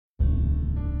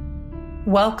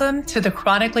Welcome to the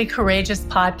Chronically Courageous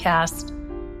podcast.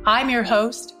 I'm your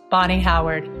host, Bonnie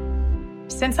Howard.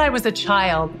 Since I was a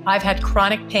child, I've had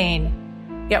chronic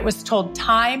pain, yet was told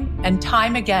time and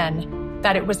time again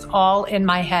that it was all in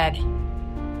my head.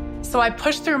 So I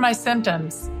pushed through my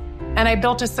symptoms and I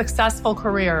built a successful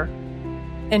career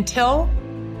until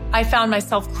I found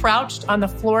myself crouched on the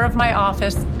floor of my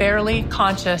office, barely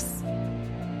conscious.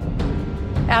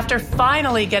 After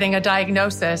finally getting a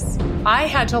diagnosis, I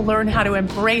had to learn how to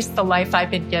embrace the life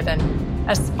I've been given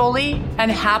as fully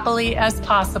and happily as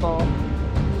possible.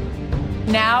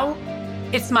 Now,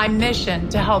 it's my mission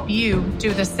to help you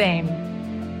do the same.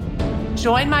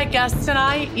 Join my guests and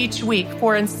I each week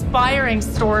for inspiring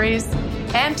stories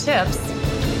and tips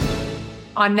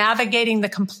on navigating the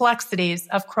complexities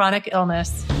of chronic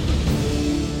illness.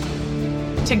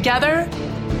 Together,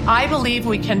 I believe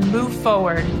we can move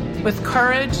forward with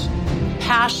courage,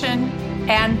 passion,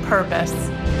 and purpose.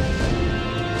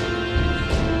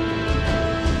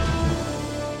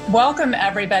 Welcome,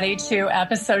 everybody, to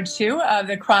episode 2 of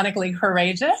the Chronically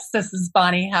Courageous. This is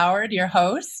Bonnie Howard, your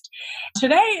host.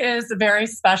 Today is a very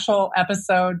special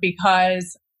episode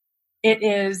because it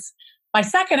is my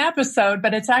second episode,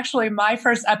 but it's actually my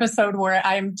first episode where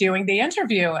I'm doing the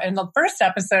interview. In the first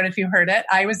episode, if you heard it,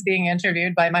 I was being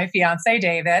interviewed by my fiance,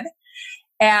 David.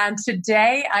 And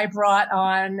today I brought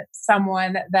on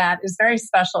someone that is very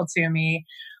special to me.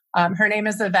 Her name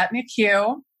is Yvette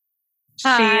McCue.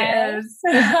 Hi.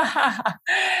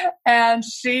 And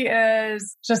she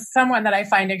is just someone that I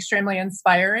find extremely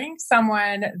inspiring,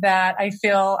 someone that I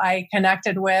feel I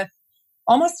connected with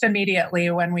almost immediately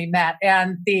when we met.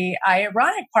 And the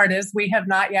ironic part is we have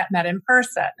not yet met in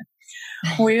person.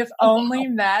 We've only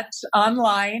met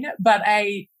online, but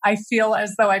I feel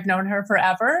as though I've known her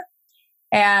forever.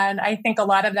 And I think a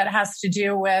lot of that has to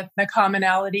do with the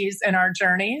commonalities in our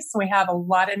journeys. We have a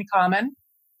lot in common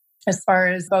as far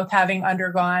as both having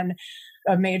undergone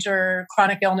a major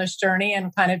chronic illness journey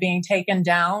and kind of being taken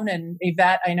down. And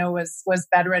Yvette, I know, was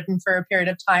bedridden for a period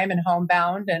of time and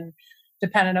homebound and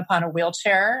dependent upon a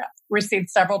wheelchair, received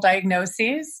several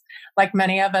diagnoses, like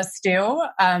many of us do,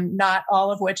 not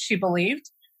all of which she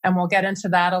believed. And we'll get into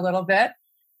that a little bit.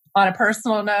 On a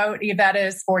personal note, Yvette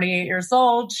is 48 years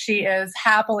old. She is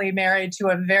happily married to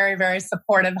a very, very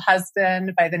supportive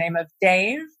husband by the name of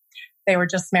Dave. They were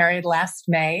just married last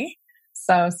May,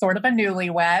 so sort of a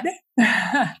newlywed.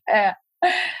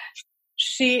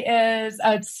 She is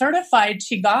a certified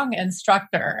Qigong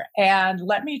instructor. And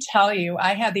let me tell you,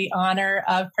 I had the honor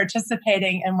of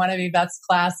participating in one of Yvette's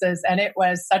classes, and it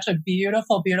was such a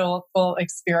beautiful, beautiful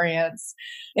experience.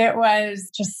 It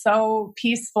was just so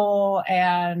peaceful.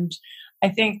 And I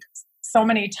think so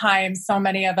many times, so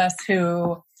many of us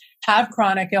who have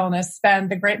chronic illness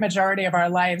spend the great majority of our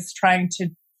lives trying to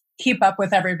keep up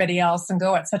with everybody else and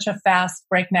go at such a fast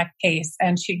breakneck pace.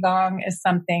 And Qigong is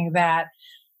something that,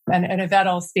 and Yvette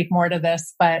will speak more to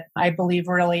this, but I believe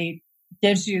really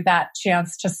gives you that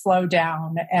chance to slow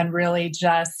down and really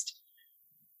just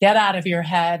get out of your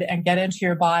head and get into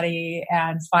your body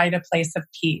and find a place of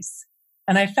peace.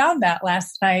 And I found that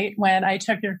last night when I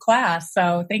took your class.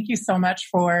 So thank you so much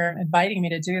for inviting me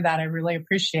to do that. I really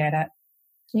appreciate it.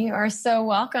 You are so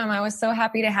welcome. I was so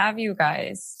happy to have you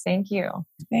guys. Thank you.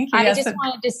 Thank you. I just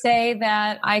wanted to say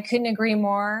that I couldn't agree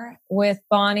more with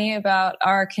Bonnie about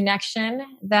our connection,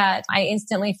 that I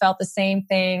instantly felt the same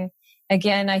thing.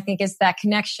 Again, I think it's that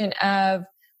connection of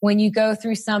when you go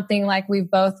through something like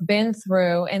we've both been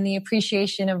through and the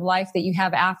appreciation of life that you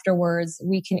have afterwards,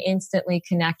 we can instantly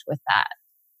connect with that.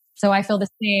 So I feel the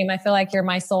same. I feel like you're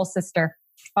my soul sister.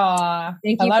 Aw,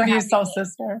 I love you, soul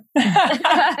sister.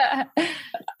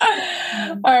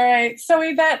 All right. So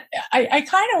Yvette, I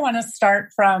kind of want to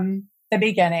start from the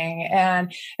beginning.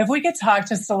 And if we could talk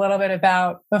just a little bit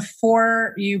about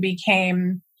before you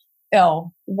became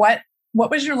ill, what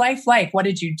was your life like? What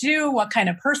did you do? What kind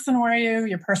of person were you?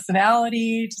 Your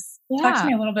personality? Just talk to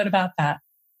me a little bit about that.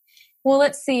 Well,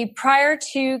 let's see. Prior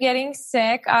to getting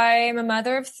sick, I'm a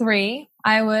mother of 3.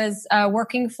 I was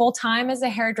working full-time as a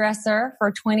hairdresser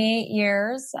for 28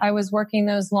 years. I was working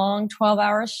those long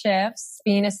 12-hour shifts,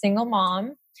 being a single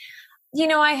mom. You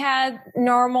know, I had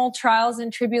normal trials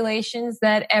and tribulations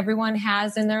that everyone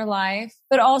has in their life,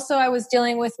 but also I was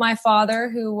dealing with my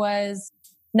father who was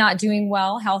not doing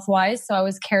well health-wise, so I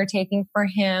was caretaking for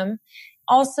him.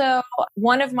 Also,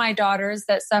 one of my daughters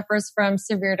that suffers from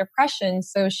severe depression.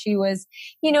 So she was,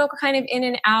 kind of in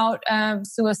and out of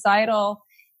suicidal.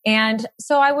 And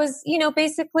so I was,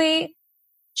 basically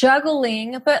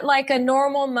juggling, but like a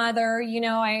normal mother,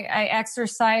 I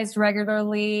exercised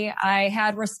regularly. I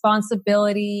had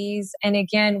responsibilities. And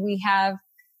again, we have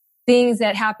things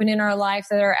that happen in our life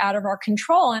that are out of our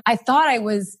control. And I thought I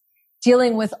was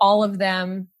dealing with all of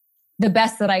them the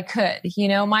best that I could.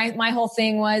 My whole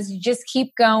thing was you just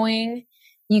keep going,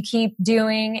 you keep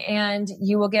doing, and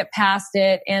you will get past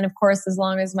it. And of course, as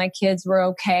long as my kids were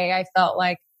okay, I felt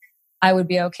like I would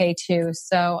be okay too.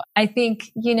 So I think,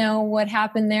 what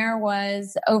happened there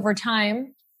was over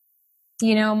time,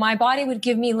 my body would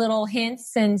give me little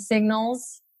hints and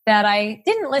signals that I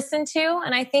didn't listen to.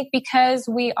 And I think because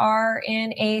we are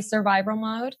in a survival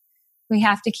mode, we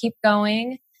have to keep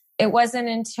going. It wasn't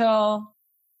until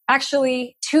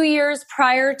actually 2 years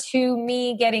prior to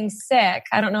me getting sick,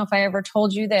 I don't know if I ever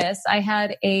told you this, I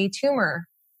had a tumor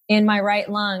in my right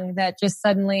lung that just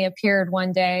suddenly appeared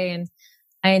one day, and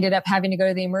I ended up having to go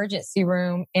to the emergency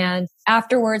room. And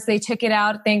afterwards, they took it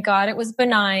out. Thank God it was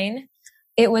benign.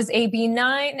 It was a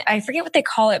benign, I forget what they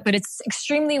call it, but it's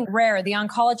extremely rare. The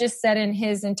oncologist said in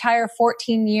his entire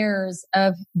 14 years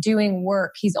of doing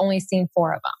work, he's only seen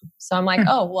 4 of them. So I'm like,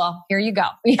 oh, well, here you go,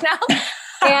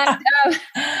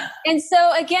 And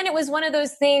so again, it was one of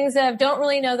those things of don't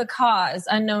really know the cause,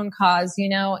 unknown cause,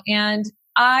 and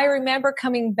I remember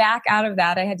coming back out of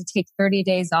that. I had to take 30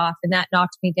 days off, and that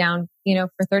knocked me down,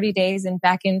 for 30 days and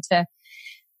back into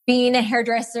being a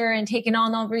hairdresser and taking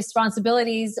on all the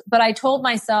responsibilities. But I told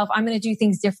myself I'm going to do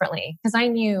things differently because I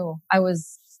knew I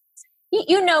was,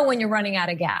 when you're running out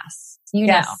of gas,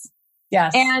 know.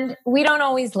 Yes. And we don't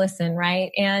always listen,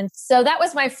 right? And so that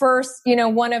was my first,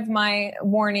 one of my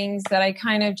warnings that I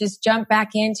kind of just jumped back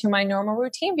into my normal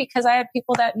routine because I had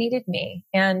people that needed me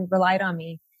and relied on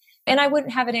me. And I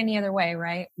wouldn't have it any other way,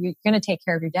 right? You're going to take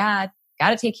care of your dad, got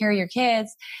to take care of your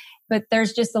kids. But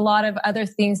there's just a lot of other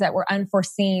things that were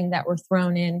unforeseen that were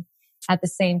thrown in at the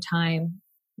same time.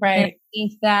 Right. And I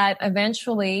think that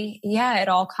eventually, it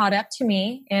all caught up to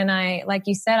me. And I, like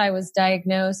you said, I was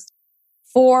diagnosed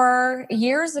 4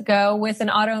 years ago with an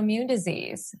autoimmune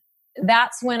disease.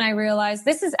 That's when I realized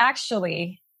this is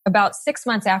actually about 6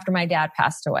 months after my dad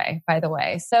passed away, by the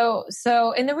way. So,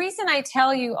 and the reason I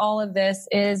tell you all of this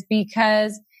is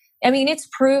because it's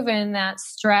proven that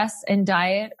stress and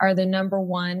diet are the number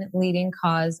one leading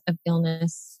cause of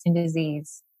illness and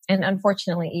disease. And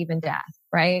unfortunately, even death,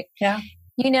 right? Yeah.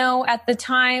 At the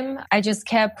time, I just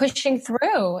kept pushing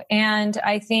through. And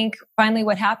I think finally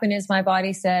what happened is my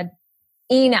body said,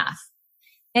 enough.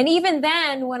 And even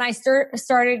then, when I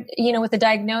started, with the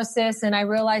diagnosis, and I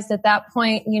realized at that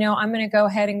point, I'm going to go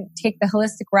ahead and take the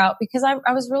holistic route because I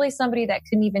was really somebody that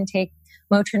couldn't even take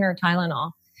Motrin or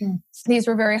Tylenol. These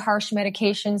were very harsh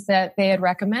medications that they had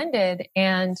recommended.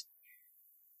 And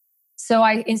so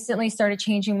I instantly started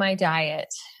changing my diet.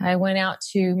 I went out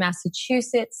to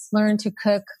Massachusetts, learned to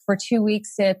cook for 2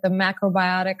 weeks at the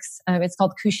macrobiotics. It's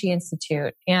called Kushi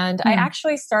Institute. And I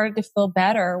actually started to feel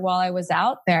better while I was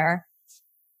out there,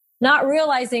 not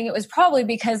realizing it was probably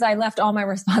because I left all my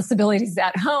responsibilities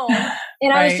at home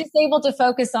and I was just able to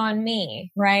focus on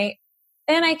me, right?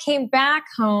 Then I came back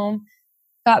home,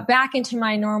 got back into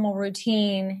my normal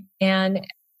routine, and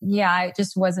it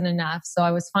just wasn't enough. So I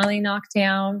was finally knocked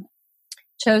down,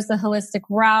 chose the holistic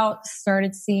route,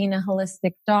 started seeing a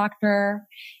holistic doctor.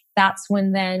 That's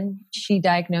when then she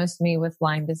diagnosed me with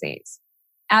Lyme disease.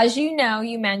 As you know,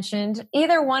 you mentioned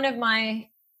either one of my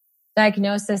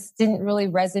diagnosis didn't really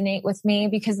resonate with me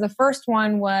because the first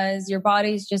one was your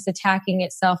body's just attacking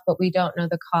itself, but we don't know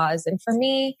the cause. And for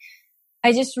me,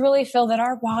 I just really feel that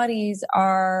our bodies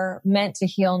are meant to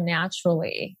heal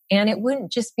naturally, and it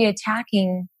wouldn't just be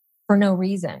attacking for no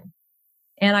reason.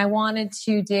 And I wanted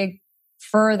to dig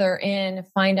further in,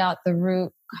 find out the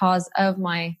root cause of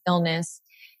my illness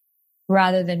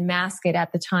rather than mask it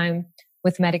at the time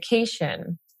with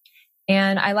medication.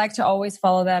 And I like to always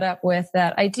follow that up with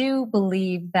that I do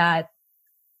believe that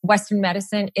Western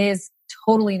medicine is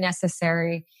totally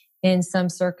necessary in some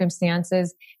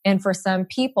circumstances and for some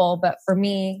people. But for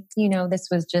me, this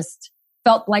was just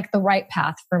felt like the right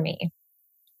path for me.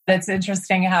 It's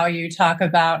interesting how you talk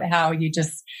about how you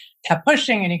just kept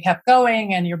pushing and you kept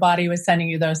going and your body was sending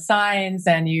you those signs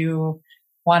and you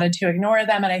wanted to ignore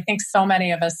them. And I think so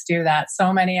many of us do that.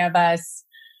 So many of us,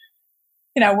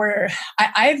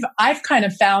 I've kind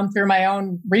of found through my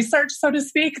own research, so to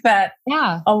speak, that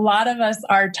a lot of us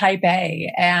are type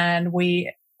A and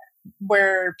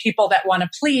we're people that want to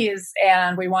please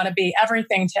and we want to be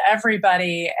everything to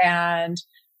everybody. And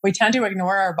we tend to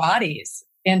ignore our bodies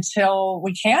until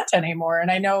we can't anymore.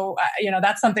 And I know,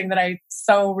 that's something that I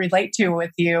so relate to with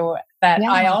you that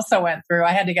I also went through.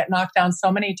 I had to get knocked down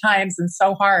so many times and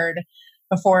so hard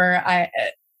before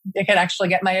it could actually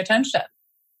get my attention.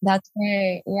 That's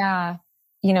right. Yeah.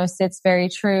 It's very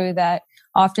true that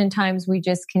oftentimes we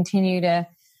just continue to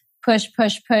push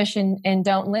and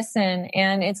don't listen.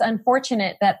 And it's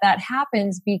unfortunate that that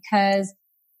happens, because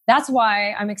that's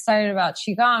why I'm excited about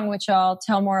Qigong, which I'll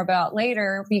tell more about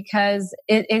later, because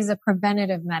it is a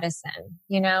preventative medicine,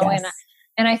 Yes.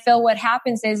 and I feel what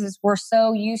happens is we're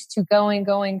so used to going.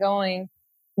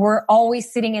 We're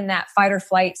always sitting in that fight or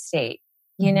flight state,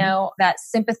 that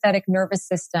sympathetic nervous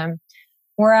system.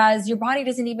 Whereas your body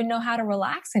doesn't even know how to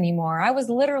relax anymore. I was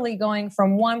literally going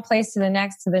from one place to the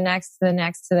next, to the next, to the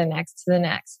next, to the next, to the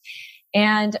next.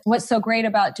 And what's so great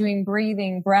about doing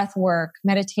breathing, breath work,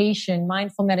 meditation,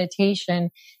 mindful meditation,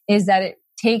 is that it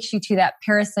takes you to that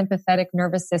parasympathetic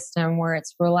nervous system where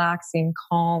it's relaxing,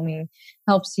 calming,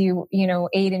 helps you,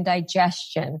 aid in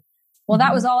digestion. Well,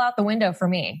 that was all out the window for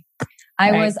me.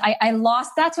 I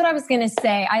lost, that's what I was going to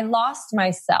say. I lost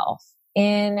myself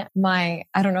in my,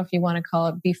 I don't know if you want to call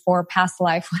it before, past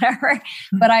life, whatever,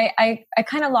 but I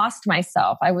kind of lost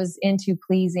myself. I was into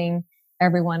pleasing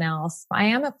everyone else. I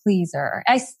am a pleaser.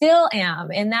 I still am.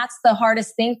 And that's the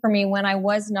hardest thing for me when I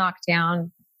was knocked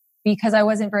down, because I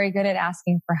wasn't very good at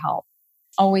asking for help.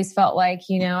 Always felt like,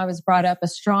 I was brought up a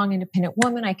strong, independent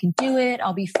woman. I can do it.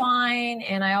 I'll be fine.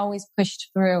 And I always pushed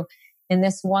through. And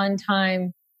this one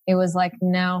time it was like,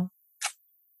 no,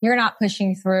 you're not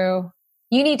pushing through.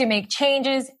 You need to make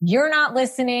changes. You're not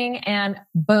listening, and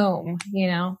boom,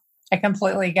 I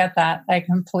completely get that. I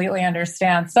completely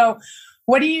understand. So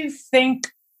what do you think,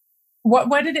 what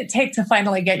did it take to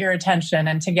finally get your attention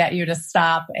and to get you to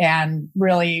stop and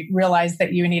really realize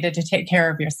that you needed to take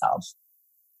care of yourself?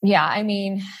 Yeah. I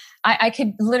mean, I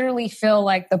could literally feel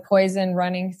like the poison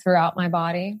running throughout my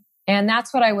body. And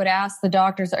that's what I would ask the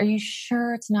doctors. Are you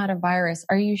sure it's not a virus?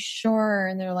 Are you sure?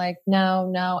 And they're like,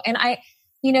 no. And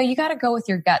you got to go with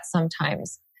your gut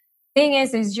sometimes. Thing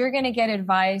is you're going to get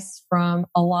advice from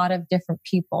a lot of different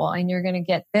people, and you're going to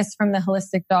get this from the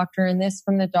holistic doctor and this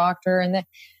from the doctor, and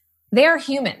they are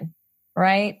human,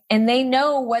 right? And they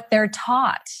know what they're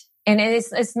taught. And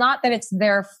it's not that it's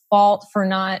their fault for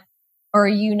not, or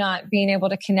you not being able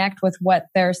to connect with what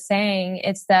they're saying.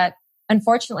 It's that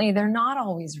unfortunately they're not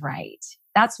always right.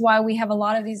 That's why we have a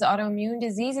lot of these autoimmune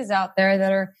diseases out there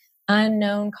that are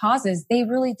unknown causes. They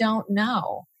really don't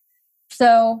know.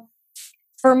 So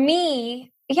for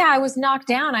me, I was knocked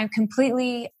down. I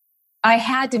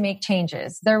had to make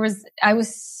changes. I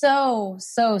was so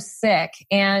sick.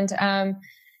 And, I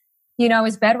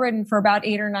was bedridden for about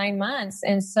 8 or 9 months.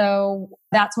 And so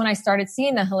that's when I started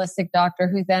seeing the holistic doctor,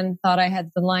 who then thought I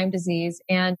had the Lyme disease.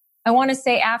 And I want to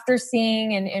say, after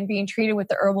seeing and being treated with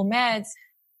the herbal meds,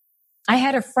 I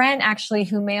had a friend actually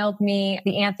who mailed me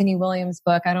the Anthony Williams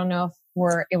book. I don't know if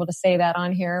we're able to say that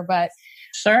on here, but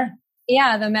sure.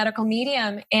 Yeah, The Medical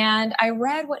Medium. And I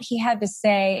read what he had to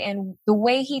say, and the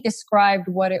way he described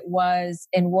what it was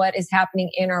and what is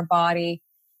happening in our body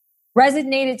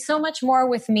resonated so much more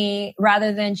with me,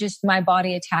 rather than just my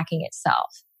body attacking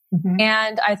itself. Mm-hmm.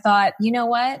 And I thought, you know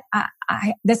what?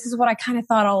 This is what I kind of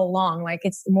thought all along. Like,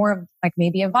 it's more of like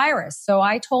maybe a virus. So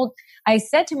I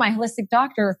said to my holistic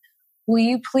doctor, will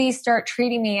you please start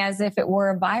treating me as if it were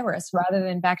a virus rather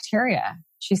than bacteria?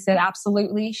 She said,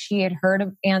 absolutely. She had heard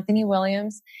of Anthony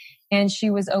Williams, and she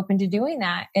was open to doing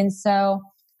that. And so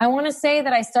I want to say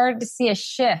that I started to see a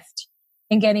shift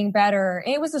in getting better.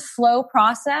 It was a slow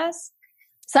process,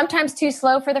 sometimes too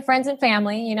slow for the friends and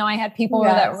family. I had people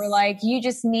that were like, you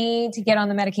just need to get on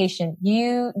the medication.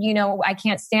 I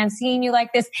can't stand seeing you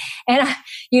like this. And,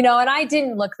 and I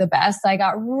didn't look the best. I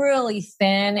got really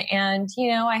thin, and,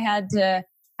 I had to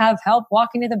have help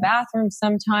walking to the bathroom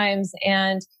sometimes.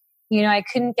 And, I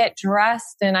couldn't get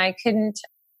dressed, and I couldn't,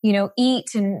 eat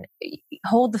and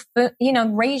hold the food,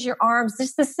 raise your arms.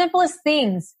 Just the simplest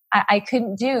things I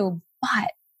couldn't do.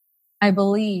 But I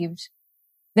believed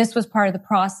this was part of the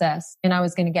process, and I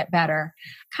was going to get better.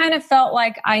 Kind of felt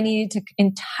like I needed to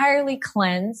entirely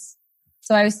cleanse.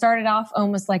 So I started off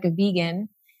almost like a vegan,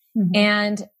 mm-hmm.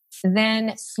 and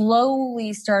then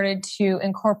slowly started to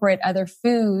incorporate other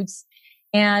foods.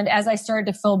 And as I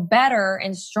started to feel better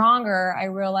and stronger, I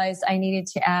realized I needed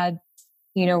to add,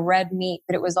 red meat,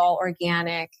 but it was all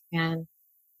organic and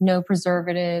no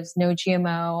preservatives, no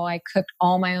GMO. I cooked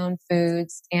all my own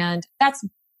foods. And that's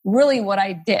really what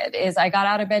I did, is I got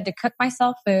out of bed to cook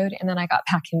myself food, and then I got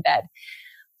back in bed.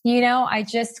 I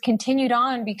just continued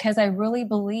on because I really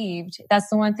believed. That's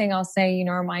the one thing I'll say,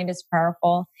 our mind is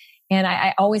powerful. And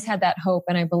I always had that hope,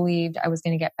 and I believed I was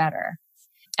going to get better.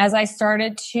 As I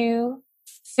started to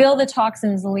feel the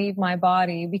toxins leave my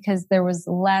body, because there was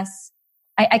less,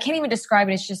 I can't even describe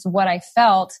it. It's just what I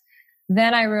felt.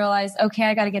 Then I realized, okay,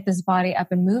 I got to get this body up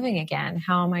and moving again.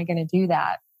 How am I going to do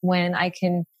that when I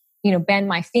can bend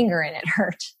my finger and it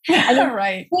hurt. I mean,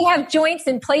 right. We have joints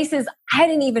in places I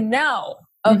didn't even know.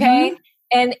 Okay.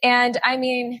 Mm-hmm. And I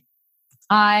mean,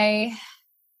 I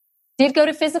did go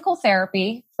to physical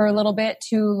therapy for a little bit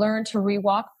to learn to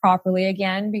rewalk properly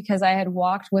again, because I had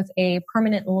walked with a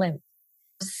permanent limp.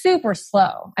 Super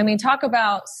slow. I mean, talk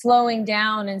about slowing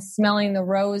down and smelling the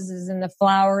roses and the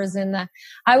flowers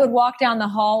I would walk down the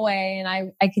hallway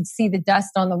and I could see the dust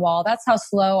on the wall. That's how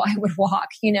slow I would walk.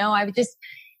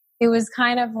 It was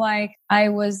kind of like I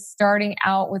was starting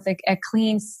out with a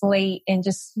clean slate and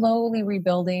just slowly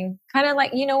rebuilding. Kind of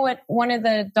like, what one of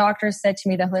the doctors said to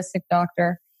me, the holistic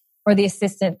doctor or the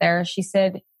assistant there, she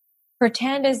said,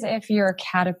 pretend as if you're a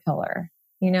caterpillar,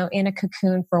 in a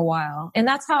cocoon for a while. And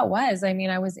that's how it was. I mean,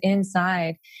 I was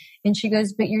inside and she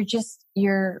goes, but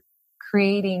you're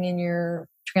creating and you're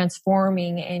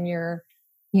transforming and you're,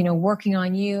 working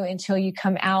on you until you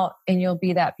come out and you'll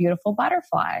be that beautiful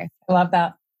butterfly. I love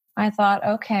that. I thought,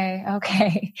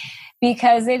 okay.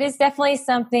 Because it is definitely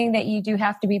something that you do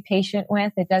have to be patient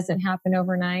with. It doesn't happen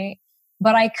overnight.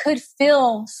 But I could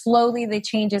feel slowly the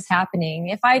changes happening.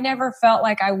 If I never felt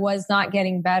like I was not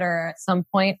getting better at some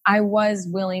point, I was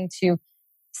willing to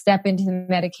step into the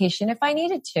medication if I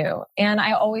needed to. And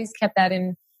I always kept that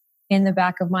in the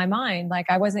back of my mind. Like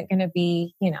I wasn't going to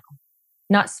be,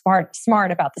 not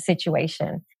smart about the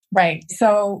situation. Right.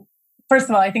 So first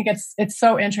of all, I think it's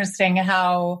so interesting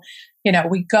how,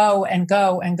 we go and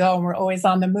go and go and we're always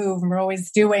on the move and we're always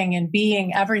doing and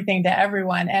being everything to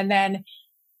everyone. And then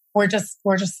we're just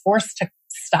forced to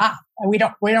stop. We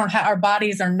don't have, our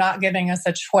bodies are not giving us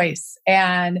a choice.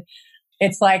 And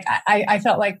it's like, I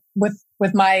felt like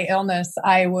with my illness,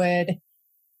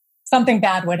 something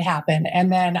bad would happen.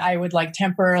 And then I would like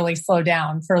temporarily slow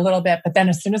down for a little bit. But then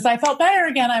as soon as I felt better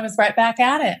again, I was right back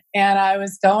at it. And I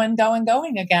was going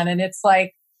again. And it's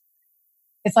like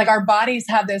our bodies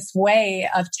have this way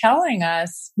of telling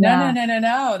us,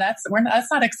 no, that's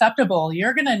not acceptable.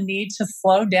 You're going to need to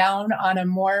slow down on a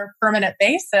more permanent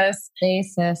basis.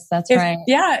 That's right.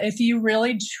 Yeah. If you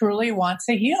really truly want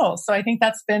to heal. So I think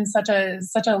that's been such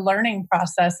a learning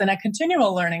process and a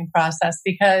continual learning process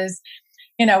because,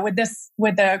 with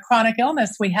the chronic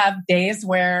illness, we have days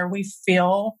where we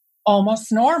feel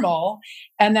almost normal.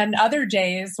 And then other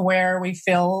days where we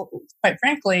feel, quite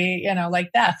frankly,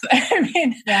 like death. I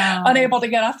mean, unable to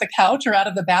get off the couch or out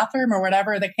of the bathroom or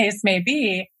whatever the case may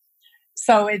be.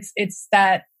 So it's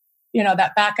that,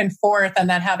 that back and forth and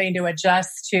then having to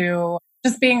adjust to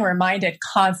just being reminded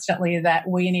constantly that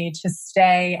we need to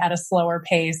stay at a slower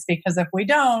pace because if we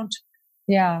don't,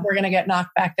 we're going to get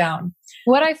knocked back down.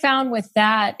 What I found with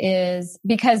that is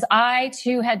because I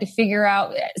too had to figure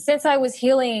out, since I was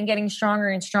healing and getting stronger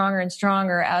and stronger and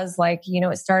stronger as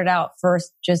it started out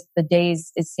first, just the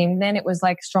days it seemed, then it was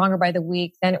like stronger by the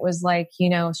week. Then it was like,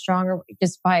 stronger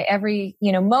just by every,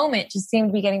 moment just seemed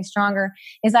to be getting stronger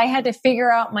is I had to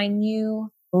figure out my new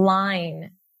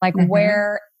line. Like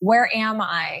where am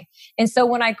I? And so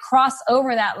when I cross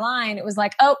over that line, it was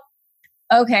like, oh,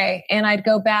 okay. And I'd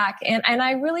go back and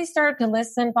I really started to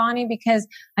listen, Bonnie, because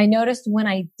I noticed when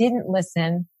I didn't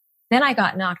listen, then I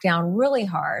got knocked down really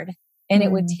hard and it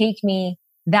would take me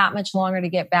that much longer to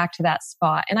get back to that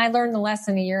spot. And I learned the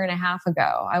lesson a year and a half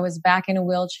ago. I was back in a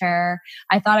wheelchair.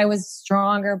 I thought I was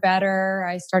stronger, better.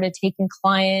 I started taking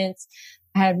clients.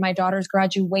 I had my daughter's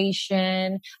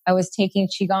graduation. I was taking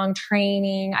Qigong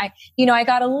training. I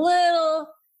got a little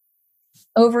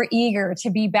overeager to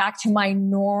be back to my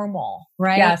normal,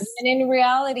 right? Yes. And in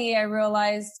reality, I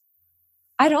realized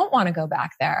I don't want to go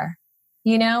back there,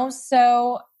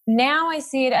 So now I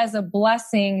see it as a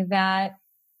blessing that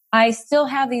I still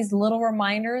have these little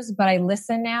reminders, but I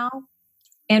listen now.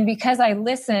 And because I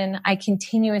listen, I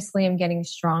continuously am getting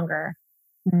stronger,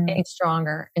 getting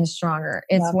stronger and stronger.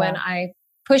 It's when I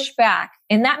push back.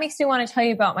 And that makes me want to tell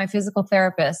you about my physical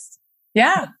therapist.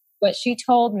 Yeah. What she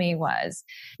told me was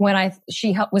when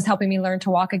she was helping me learn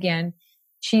to walk again,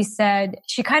 she said,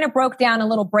 she kind of broke down a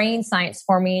little brain science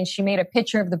for me and she made a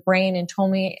picture of the brain and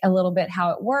told me a little bit how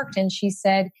it worked. And she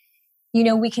said,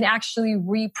 we can actually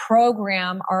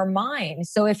reprogram our mind.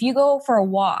 So if you go for a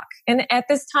walk, and at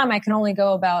this time I can only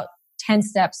go about 10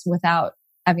 steps without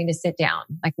having to sit down.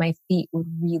 Like my feet would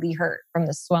really hurt from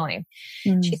the swelling.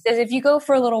 She says, if you go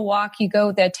for a little walk, you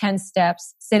go the 10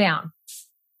 steps, sit down.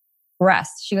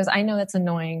 Rest. She goes, I know that's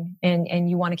annoying and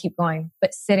you want to keep going,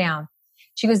 but sit down.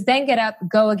 She goes, then get up,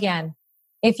 go again.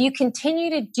 If you continue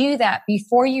to do that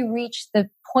before you reach the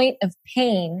point of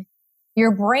pain,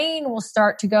 your brain will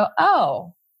start to go,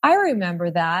 oh, I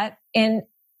remember that. And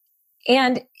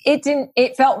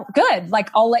it felt good.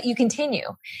 Like, I'll let you continue.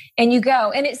 And you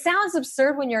go. And it sounds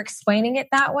absurd when you're explaining it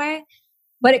that way,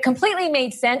 but it completely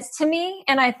made sense to me.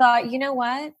 And I thought, you know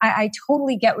what? I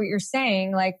totally get what you're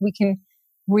saying. Like we can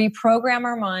reprogram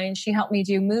our mind. She helped me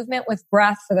do movement with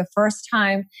breath for the first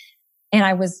time. And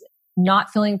I was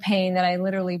not feeling pain that I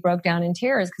literally broke down in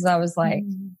tears because I was like,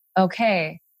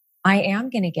 okay, I am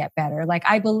going to get better. Like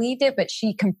I believed it, but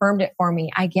she confirmed it for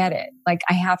me. I get it. Like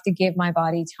I have to give my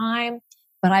body time,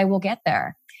 but I will get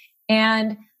there.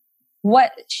 And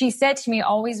what she said to me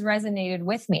always resonated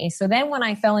with me. So then when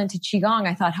I fell into Qigong,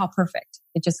 I thought, how perfect.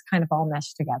 It just kind of all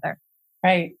meshed together.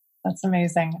 Right. That's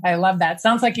amazing. I love that.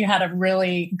 Sounds like you had a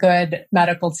really good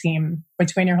medical team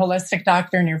between your holistic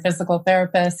doctor and your physical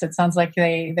therapist. It sounds like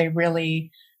they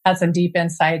really had some deep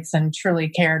insights and truly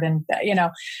cared. And,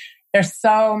 there's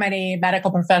so many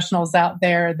medical professionals out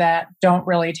there that don't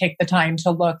really take the time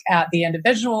to look at the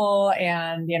individual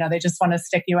and, they just want to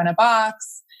stick you in a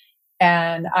box.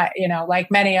 And like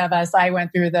many of us, I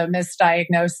went through the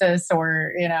misdiagnosis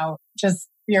or, just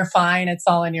you're fine. It's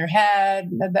all in your head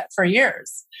for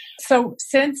years. So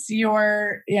since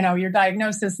your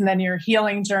diagnosis and then your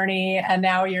healing journey, and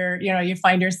now you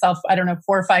find yourself, 4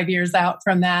 or 5 years out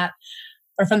from that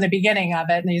or from the beginning of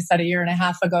it. And you said a year and a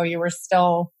half ago, you were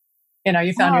still,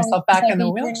 you found yourself back in the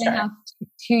wheelchair.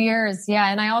 2 years.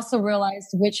 Yeah. And I also realized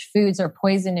which foods are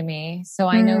poison to me. So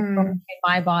I know from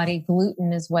my body,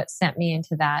 gluten is what sent me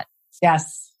into that.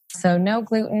 Yes. So no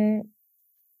gluten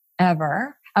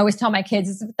ever. I always tell my kids,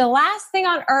 it's the last thing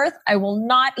on earth. I will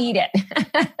not eat it.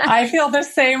 I feel the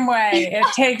same way. It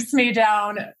takes me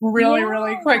down really,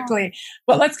 really quickly.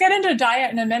 But let's get into diet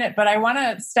in a minute. But I want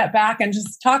to step back and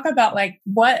just talk about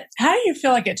how do you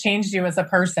feel like it changed you as a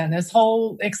person, this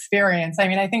whole experience? I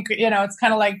mean, I think, it's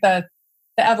kind of like the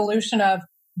evolution of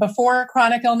before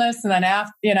chronic illness and then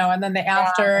after, and then the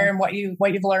after and what you've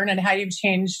learned and how you've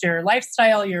changed your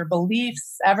lifestyle, your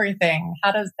beliefs, everything.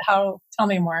 Tell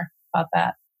me more about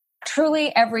that.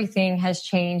 Truly everything has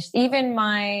changed. Even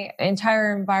my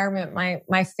entire environment,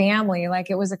 my family,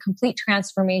 like it was a complete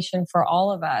transformation for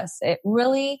all of us. It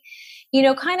really,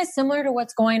 kind of similar to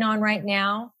what's going on right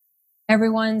now.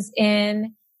 Everyone's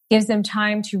gives them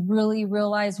time to really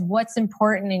realize what's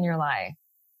important in your life.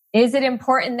 Is it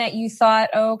important that you thought,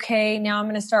 okay, now I'm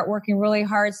going to start working really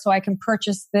hard so I can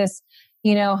purchase this,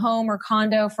 home or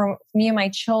condo for me and my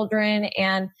children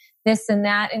and this and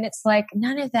that? And it's like,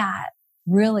 none of that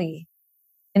really,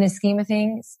 in the scheme of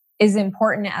things, is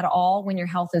important at all when your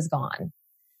health is gone.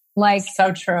 Like,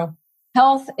 so true.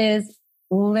 Health is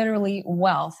literally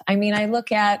wealth. I mean, I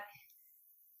look at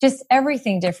just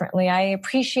everything differently. I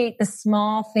appreciate the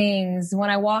small things.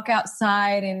 When I walk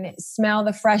outside and smell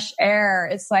the fresh air,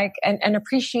 it's like an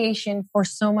appreciation for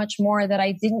so much more that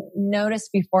I didn't notice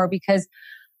before because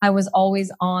I was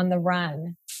always on the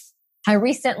run. I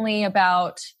recently,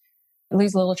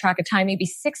 lose a little track of time, maybe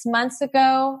 6 months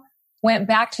ago, went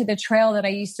back to the trail that I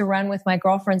used to run with my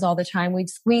girlfriends all the time. We'd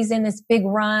squeeze in this big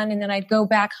run and then I'd go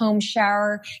back home,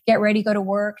 shower, get ready, go to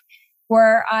work,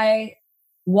 where I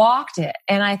walked it.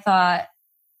 And I thought,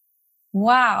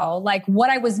 wow, like what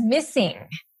I was missing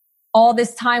all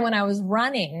this time when I was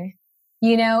running,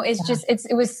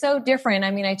 it was so different.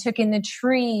 I mean, I took in the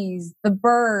trees, the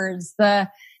birds, the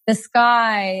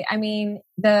sky,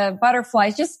 the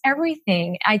butterflies, just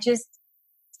everything. I just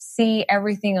see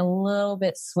everything a little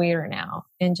bit sweeter now.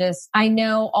 And I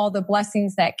know all the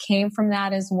blessings that came from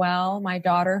that as well. My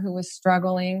daughter who was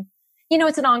struggling,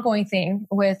 it's an ongoing thing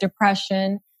with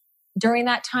depression. During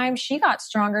that time, she got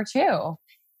stronger too.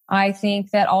 I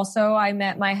think that also I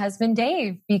met my husband,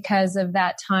 Dave, because of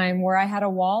that time where I had a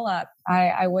wall up.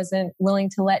 I wasn't willing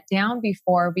to let down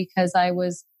before because I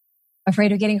was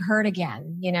afraid of getting hurt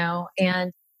again,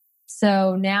 and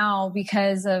so now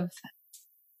because of,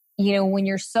 when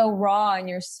you're so raw and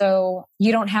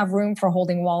you don't have room for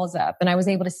holding walls up. And I was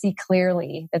able to see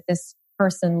clearly that this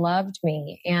person loved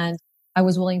me and I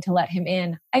was willing to let him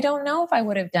in. I don't know if I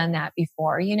would have done that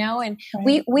before, and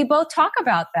right. we both talk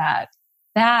about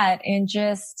that and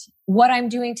just what I'm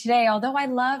doing today. Although I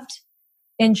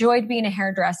enjoyed being a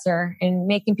hairdresser and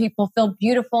making people feel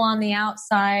beautiful on the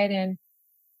outside. And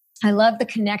I love the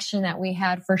connection that we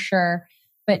had for sure.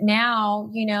 But now,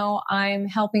 I'm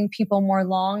helping people more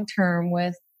long-term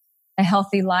with a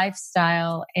healthy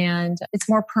lifestyle and it's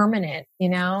more permanent,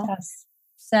 Yes.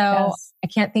 So yes. I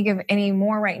can't think of any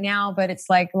more right now, but it's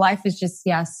like life is just,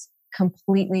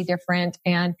 completely different.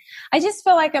 And I just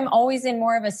feel like I'm always in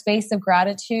more of a space of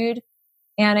gratitude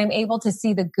and I'm able to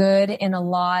see the good in a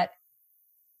lot,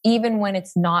 even when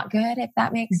it's not good, if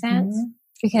that makes sense.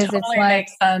 Because totally it's like,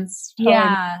 makes sense. Totally.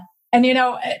 Yeah. And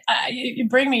you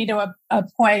bring me to a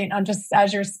point on just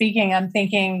as you're speaking, I'm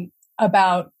thinking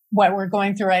about what we're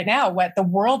going through right now, what the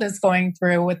world is going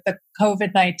through with the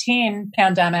COVID-19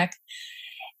 pandemic.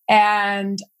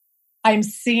 And I'm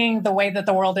seeing the way that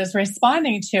the world is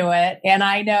responding to it. And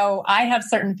I know I have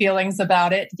certain feelings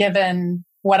about it, given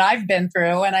what I've been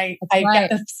through. And I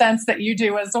get the sense that you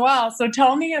do as well. So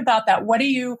tell me about that. What do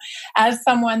you, as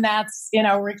someone that's,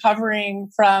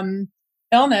 recovering from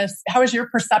illness, how is your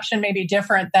perception maybe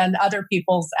different than other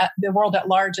people's, the world at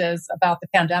large is about the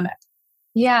pandemic?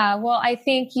 Yeah, well, I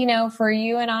think, for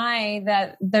you and I,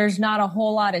 that there's not a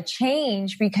whole lot of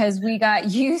change because we got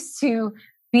used to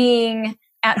being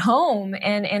at home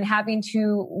and having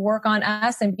to work on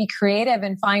us and be creative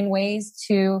and find ways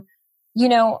to,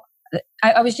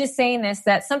 I was just saying this,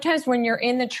 that sometimes when you're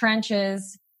in the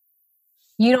trenches,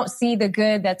 you don't see the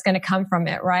good that's going to come from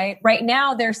it, right? Right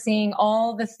now, they're seeing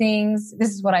all the things. This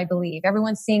is what I believe.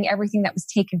 Everyone's seeing everything that was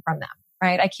taken from them,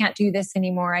 right? I can't do this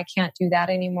anymore. I can't do that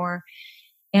anymore.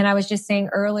 And I was just saying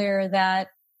earlier that,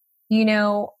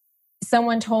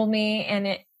 someone told me, and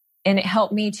it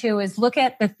helped me too, is look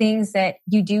at the things that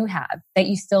you do have, that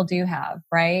you still do have,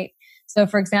 right? So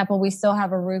for example, we still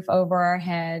have a roof over our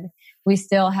head. We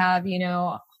still have,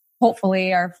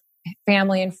 hopefully our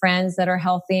family and friends that are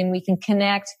healthy, and we can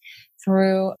connect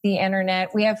through the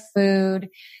internet. We have food.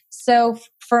 So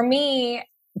for me,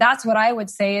 that's what I would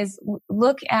say is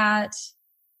look at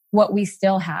what we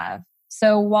still have.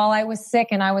 So while I was sick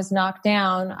and I was knocked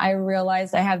down, I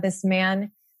realized I have this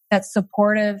man that's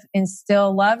supportive and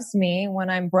still loves me when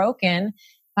I'm broken.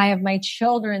 I have my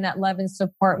children that love and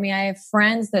support me. I have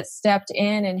friends that stepped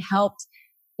in and helped,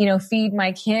 feed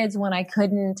my kids when I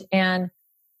couldn't. And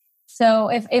so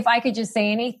if I could just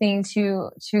say anything to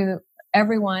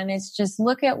everyone, it's just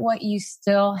look at what you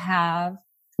still have.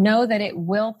 Know that it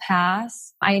will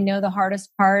pass. I know the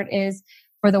hardest part is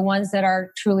for the ones that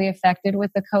are truly affected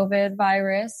with the COVID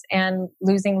virus and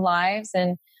losing lives,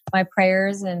 and my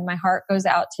prayers and my heart goes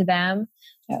out to them.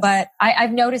 Yes. But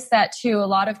I've noticed that too. A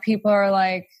lot of people are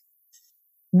like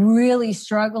really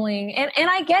struggling. And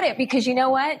I get it because you know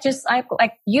what? Just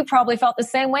like you probably felt the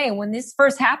same way. When this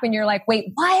first happened, you're like,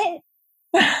 wait, what?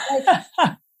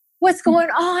 Like, what's going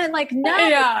on? Like, no,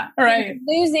 yeah, right.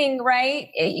 Losing, right?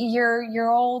 Your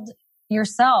old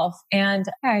yourself. And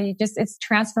it's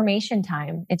transformation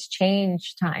time. It's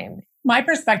change time. My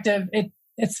perspective,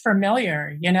 it's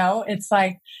familiar, it's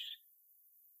like,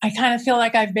 I kind of feel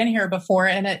like I've been here before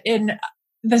in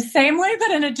the same way, but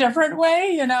in a different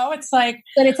way, it's like.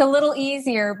 But it's a little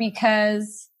easier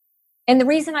because, and the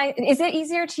reason is it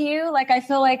easier to you? Like, I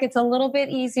feel like it's a little bit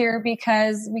easier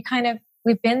because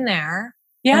we've been there.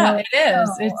 Yeah, it is.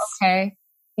 Oh, it's okay.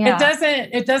 Yeah.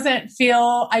 It doesn't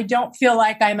feel, I don't feel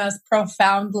like I'm as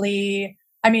profoundly,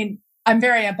 I'm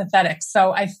very empathetic.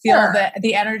 So I feel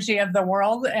the energy of the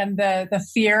world and the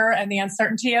fear and the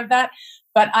uncertainty of that.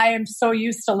 But I am so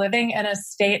used to living in a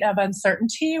state of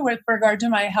uncertainty with regard to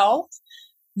my health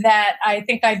that I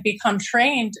think I've become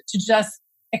trained to just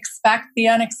expect the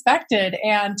unexpected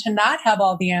and to not have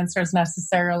all the answers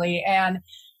necessarily and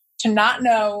to not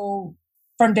know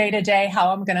from day to day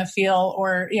how I'm going to feel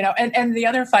or, and the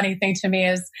other funny thing to me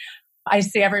is I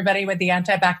see everybody with the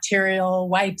antibacterial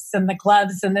wipes and the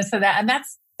gloves and this and that. And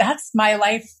that's my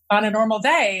life on a normal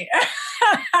day.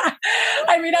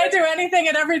 I do anything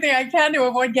and everything I can to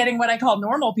avoid getting what I call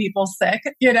normal people sick,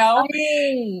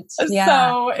 Right. Yeah.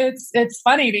 So it's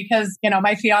funny because,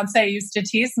 my fiance used to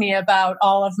tease me about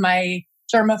all of my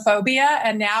germophobia.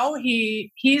 And now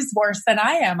he's worse than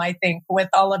I am, I think, with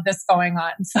all of this going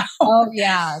on. So. Oh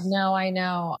yeah, no, I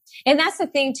know. And that's the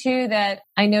thing too, that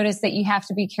I noticed that you have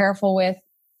to be careful with,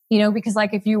 because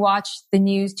like if you watch the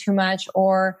news too much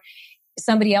or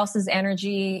somebody else's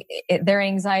energy, their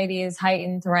anxiety is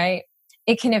heightened, right?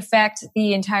 It can affect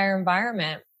the entire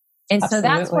environment. And Absolutely.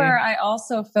 So that's where I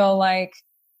also feel like,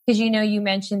 because you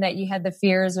mentioned that you had the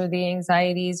fears or the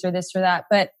anxieties or this or that,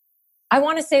 but I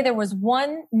want to say there was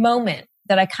one moment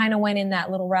that I kind of went in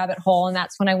that little rabbit hole. And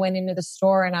that's when I went into the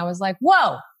store and I was like,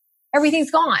 whoa,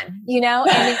 everything's gone, and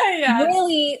it yes.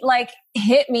 really like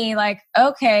hit me like,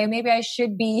 okay, maybe I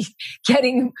should be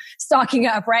stocking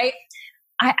up, right?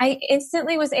 I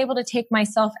instantly was able to take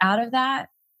myself out of that.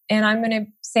 And I'm going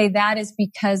to say that is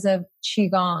because of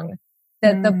Qigong.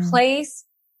 The place,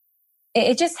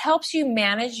 it just helps you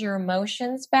manage your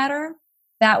emotions better.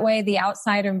 That way the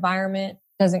outside environment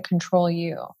doesn't control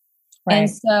you. Right. And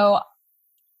so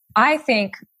I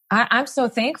think I'm so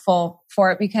thankful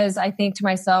for it because I think to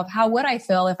myself, how would I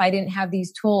feel if I didn't have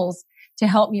these tools to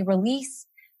help me release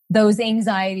those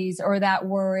anxieties or that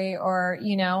worry or,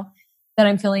 that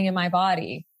I'm feeling in my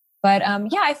body. But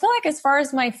I feel like as far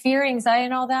as my fear, anxiety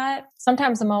and all that,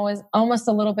 sometimes I'm always almost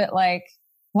a little bit like,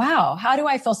 wow, how do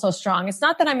I feel so strong? It's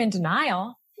not that I'm in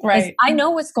denial. Right. I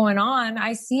know what's going on.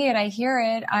 I see it. I hear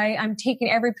it. I'm taking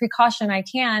every precaution I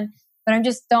can, but I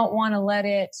just don't want to let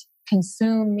it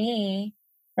consume me.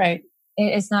 Right.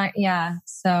 It's not, yeah.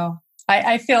 So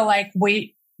I feel like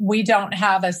we don't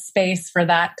have a space for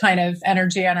that kind of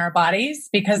energy in our bodies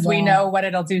because we know what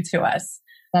it'll do to us.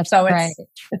 That's so right.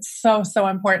 It's so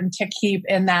important to keep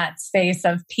in that space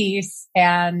of peace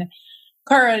and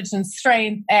courage and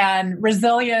strength and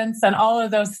resilience and all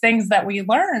of those things that we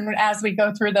learn as we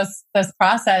go through this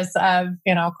process of,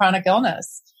 chronic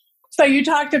illness. So you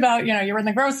talked about, you were in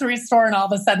the grocery store and all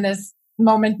of a sudden this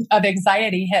moment of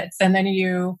anxiety hits, and then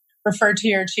you refer to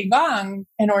your Qigong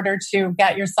in order to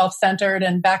get yourself centered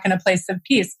and back in a place of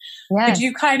peace. Yes. Could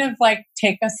you kind of like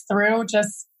take us through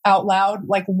just out loud,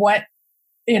 like what,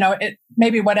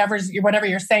 maybe whatever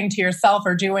you're saying to yourself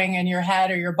or doing in your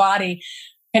head or your body?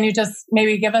 Can you just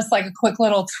maybe give us like a quick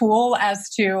little tool as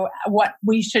to what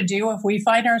we should do if we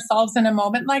find ourselves in a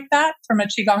moment like that from a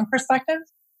Qigong perspective?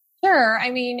 Sure.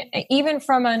 I mean, even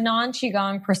from a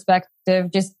non-Qigong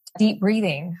perspective, just deep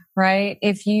breathing, right?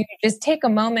 If you just take a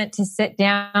moment to sit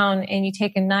down and you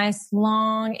take a nice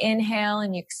long inhale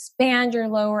and you expand your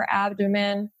lower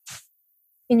abdomen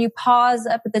and you pause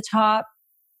up at the top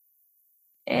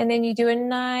and then you do a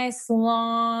nice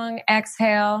long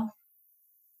exhale.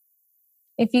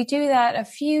 If you do that a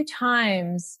few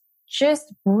times,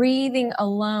 just breathing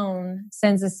alone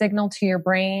sends a signal to your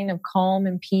brain of calm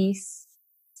and peace,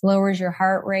 lowers your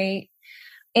heart rate.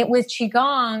 With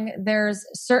Qigong, there's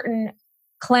certain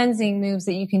cleansing moves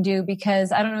that you can do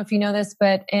because I don't know if you know this,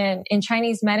 but in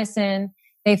Chinese medicine,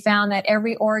 they found that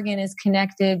every organ is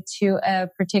connected to a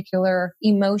particular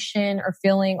emotion or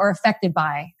feeling or affected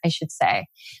by, I should say.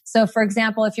 So for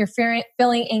example, if you're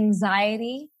feeling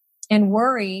anxiety and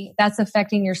worry, that's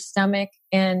affecting your stomach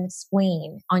and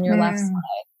spleen on your left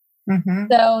side. Mm-hmm.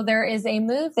 So there is a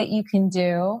move that you can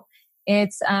do.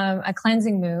 It's a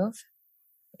cleansing move.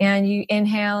 And you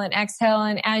inhale and exhale.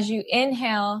 And as you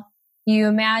inhale, you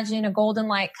imagine a golden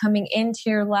light coming into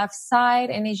your left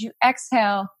side. And as you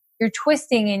exhale, you're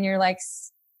twisting and you're like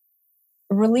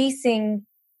releasing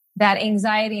that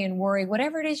anxiety and worry,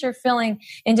 whatever it is you're feeling,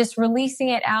 and just releasing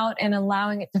it out and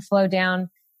allowing it to flow down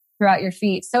throughout your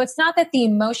feet. So it's not that the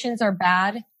emotions are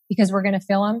bad because we're going to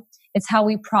feel them. It's how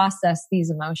we process these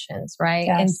emotions, right?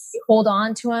 Yes. And hold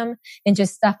on to them and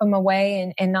just stuff them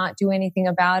away and not do anything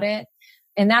about it.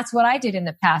 And that's what I did in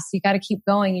the past. You got to keep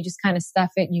going. You just kind of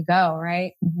stuff it and you go,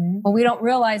 right? Mm-hmm. But we don't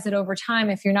realize that over time,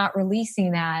 if you're not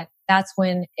releasing that, that's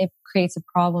when it creates a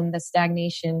problem, the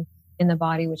stagnation in the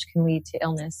body, which can lead to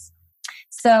illness.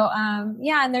 So,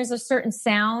 and there's a certain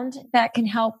sound that can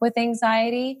help with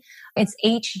anxiety. It's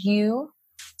HU.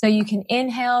 So you can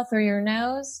inhale through your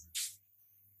nose,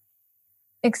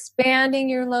 expanding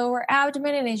your lower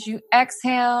abdomen. And as you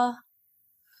exhale,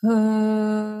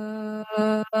 and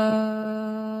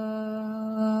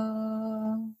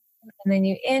then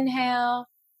you inhale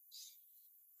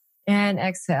and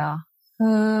exhale.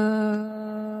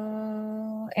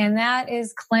 And that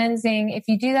is cleansing. If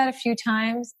you do that a few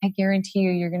times, I guarantee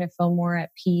you're going to feel more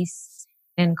at peace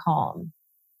and calm.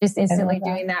 Just instantly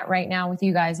doing that right now with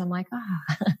you guys. I'm like,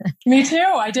 Me too.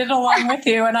 I did it along with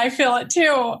you and I feel it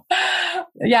too.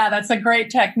 Yeah, that's a great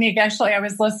technique. Actually, I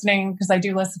was listening because I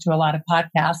do listen to a lot of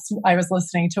podcasts. I was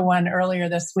listening to one earlier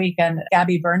this week and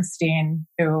Gabby Bernstein,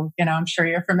 who, I'm sure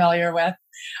you're familiar with.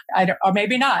 Or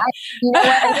maybe not.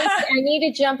 I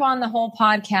need to jump on the whole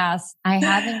podcast. I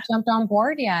haven't jumped on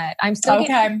board yet. I'm still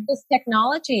getting this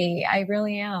technology. I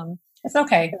really am. It's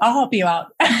okay. I'll help you out.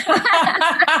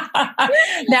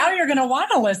 Now you're going to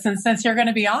want to listen since you're going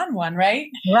to be on one, right?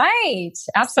 Right.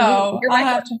 Absolutely. So I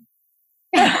have to.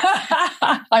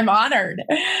 I'm honored.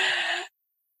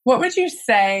 What would you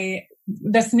say,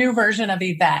 this new version of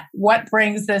Yvette, what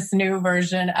brings this new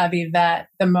version of Yvette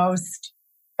the most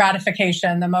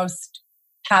gratification, the most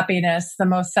happiness, the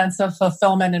most sense of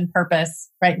fulfillment and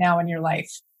purpose right now in your life?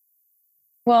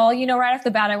 Well, right off the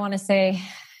bat, I want to say,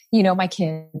 my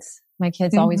kids. My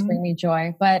kids always bring me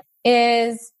joy, but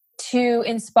is to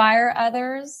inspire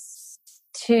others,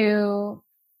 to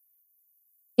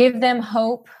give them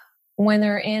hope when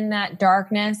they're in that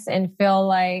darkness and feel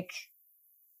like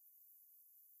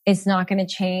it's not going to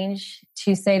change,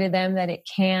 to say to them that it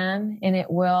can and it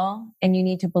will, and you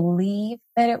need to believe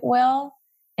that it will,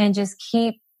 and just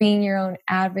keep being your own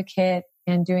advocate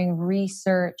and doing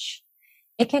research.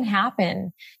 It can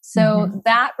happen. So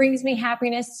that brings me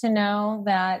happiness to know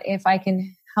that if I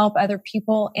can help other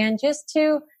people and just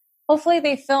to hopefully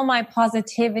they feel my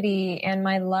positivity and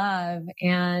my love.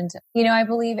 And, I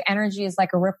believe energy is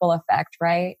like a ripple effect,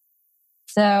 right?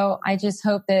 So I just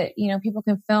hope that, people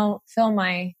can feel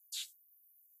my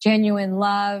genuine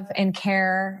love and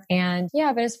care. And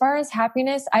yeah, but as far as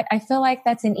happiness, I feel like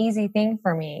that's an easy thing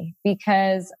for me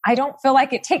because I don't feel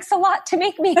like it takes a lot to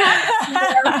make me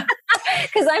happy.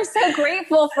 Because I'm so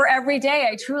grateful for every day.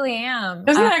 I truly am.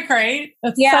 Isn't that great?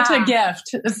 It's such a gift.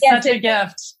 It's such a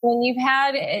gift. When you've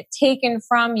had it taken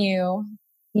from you,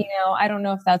 I don't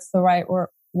know if that's the right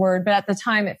word, but at the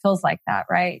time it feels like that,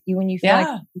 right? When you feel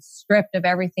like you're stripped of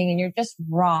everything and you're just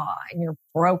raw and you're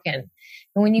broken.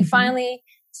 And when you finally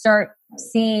start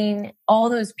seeing all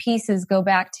those pieces go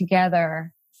back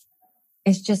together,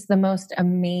 it's just the most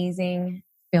amazing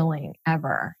feeling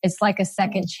ever. It's like a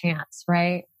second chance,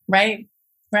 right? Right.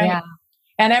 Yeah.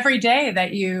 And every day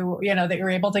that that you're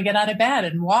able to get out of bed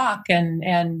and walk and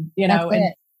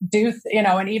do,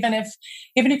 and even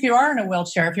if you are in a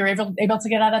wheelchair, if you're able to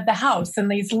get out of the house,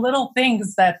 and these little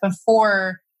things that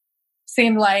before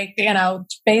seemed like,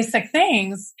 basic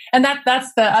things. And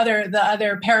that's the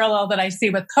other parallel that I see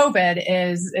with COVID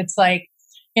is it's like,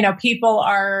 people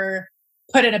are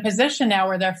put in a position now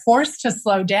where they're forced to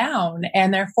slow down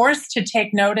and they're forced to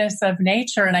take notice of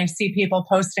nature. And I see people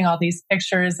posting all these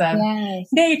pictures of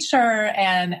nature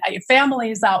and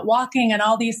families out walking and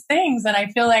all these things. And I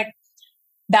feel like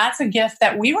that's a gift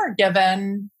that we were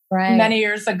given many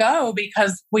years ago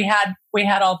because we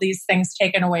had all these things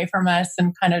taken away from us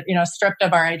and kind of, stripped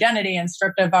of our identity and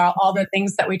stripped of all the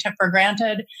things that we took for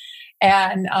granted.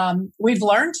 And we've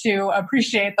learned to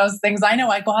appreciate those things. I know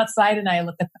I go outside and I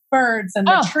look at the birds and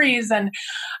the trees and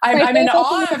I'm in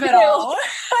awe of it all.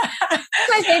 It's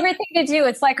my favorite thing to do.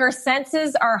 It's like our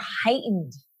senses are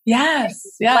heightened. Yes.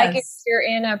 Like if you're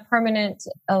in a permanent,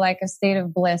 like a state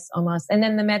of bliss almost. And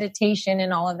then the meditation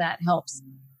and all of that helps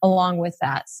along with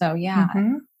that. So yeah.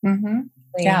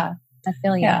 Yeah. I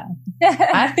feel you. Yeah.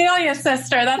 I feel you,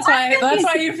 sister. That's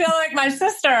why you feel like my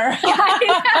sister.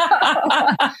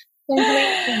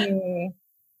 I know.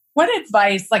 What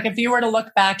advice, like if you were to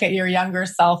look back at your younger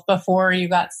self before you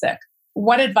got sick,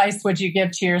 what advice would you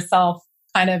give to yourself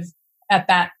kind of at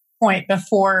that point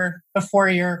before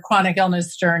your chronic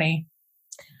illness journey?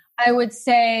 I would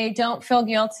say don't feel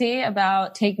guilty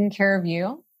about taking care of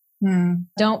you.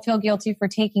 Don't feel guilty for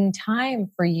taking time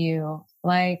for you.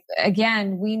 Like,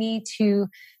 again, we need to,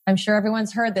 I'm sure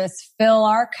everyone's heard this, fill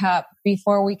our cup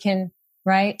before we can,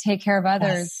 take care of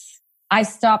others. Yes. I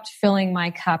stopped filling my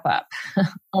cup up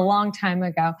a long time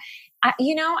ago.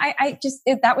 I just,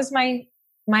 that was my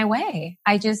way.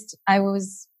 I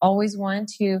was always one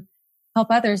to help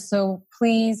others. So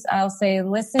please, I'll say,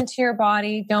 listen to your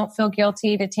body. Don't feel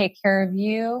guilty to take care of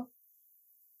you.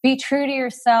 Be true to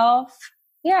yourself.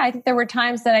 Yeah, I think there were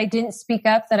times that I didn't speak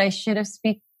up, that I should have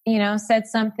said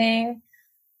something.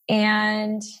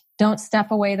 And don't stuff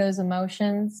away those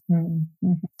emotions.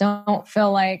 Don't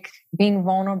feel like being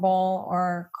vulnerable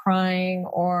or crying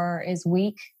or is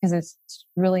weak, because it's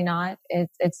really not.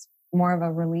 It's more of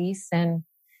a release, and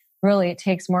really it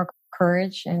takes more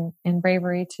courage and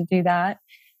bravery to do that.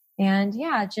 And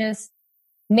yeah, just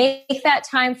make that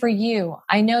time for you.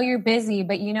 I know you're busy,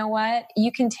 but you know what?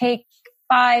 You can take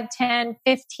 5, 10,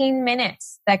 15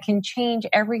 minutes that can change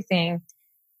everything.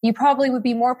 You probably would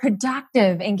be more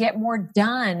productive and get more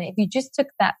done if you just took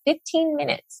that 15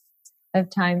 minutes of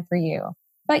time for you.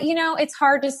 But it's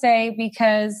hard to say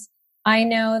because I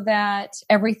know that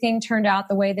everything turned out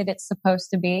the way that it's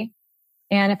supposed to be.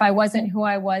 And if I wasn't who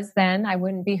I was then, I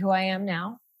wouldn't be who I am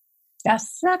now.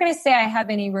 Yes. I'm not going to say I have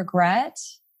any regret,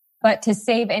 but to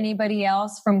save anybody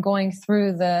else from going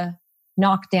through the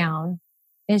knockdown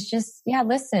is just,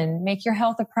 listen, make your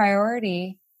health a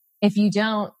priority. If you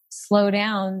don't slow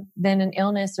down, then an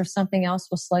illness or something else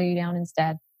will slow you down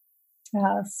instead.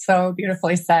 Yeah, so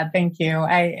beautifully said. Thank you.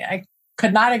 I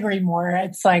could not agree more.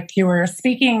 It's like you were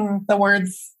speaking the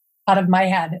words out of my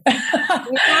head.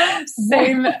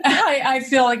 Same. I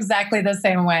feel exactly the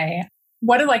same way.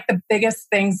 What are like the biggest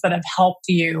things that have helped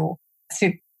you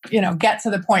to, get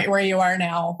to the point where you are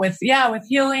now with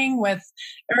healing,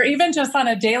 or even just on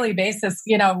a daily basis,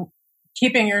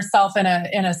 keeping yourself in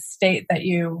a state that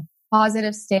you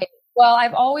positive state. Well,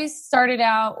 I've always started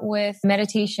out with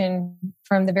meditation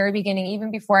from the very beginning,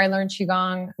 even before I learned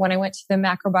Qigong. When I went to the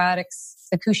macrobiotics,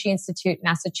 the Kushi Institute,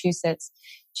 Massachusetts,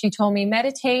 she told me,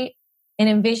 meditate and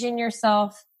envision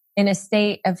yourself in a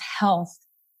state of health.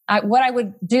 What I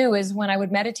would do is when I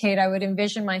would meditate, I would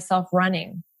envision myself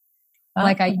running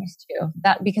like I used to,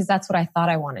 because that's what I thought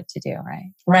I wanted to do.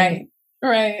 Right.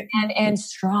 And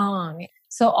strong.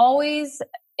 So always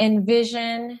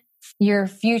envision your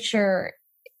future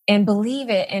and believe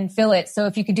it and feel it. So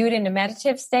if you could do it in a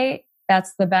meditative state,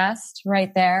 That's the best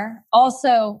right there.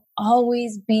 Also,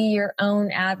 always be your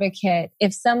own advocate.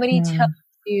 If somebody tells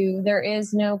you there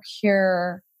is no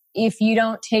cure, if you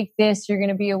don't take this, you're going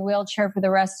to be a wheelchair for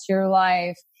the rest of your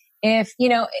life. If,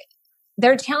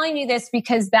 they're telling you this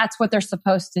because that's what they're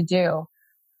supposed to do.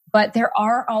 But there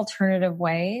are alternative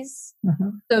ways. Mm-hmm.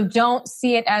 So don't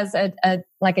see it as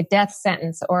like a death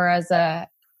sentence or as a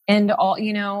end all,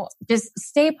 just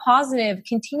stay positive.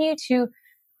 Continue to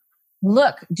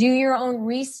do your own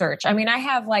research. I mean, I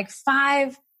have like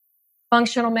 5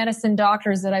 functional medicine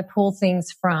doctors that I pull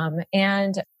things from,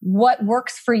 and what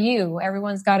works for you.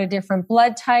 Everyone's got a different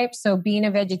blood type. So being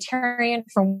a vegetarian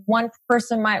for one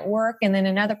person might work, and then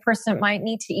another person might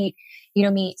need to eat,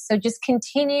 meat. So just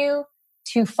continue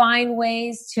to find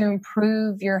ways to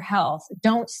improve your health.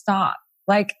 Don't stop.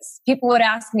 Like people would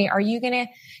ask me, do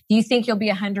you think you'll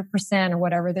be 100% or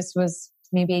whatever? This was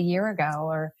maybe a year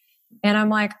ago and I'm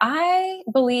like, I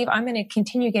believe I'm going to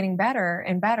continue getting better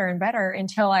and better and better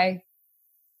until I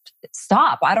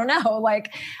stop. I don't know.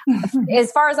 Like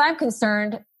as far as I'm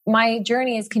concerned, my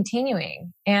journey is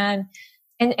continuing and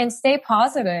stay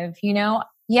positive.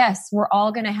 Yes, we're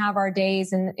all going to have our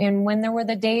days. And when there were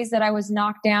the days that I was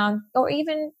knocked down, or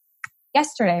even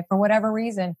yesterday, for whatever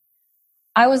reason,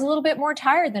 I was a little bit more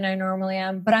tired than I normally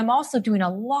am, but I'm also doing a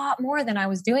lot more than I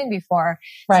was doing before.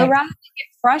 Right. So rather than get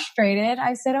frustrated,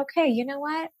 I said, okay, you know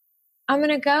what? I'm going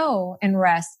to go and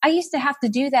rest. I used to have to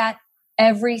do that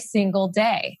every single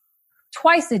day,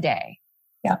 twice a day.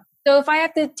 Yeah. So if I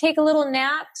have to take a little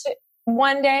nap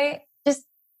one day, just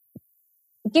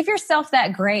give yourself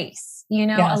that grace,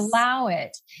 yes. Allow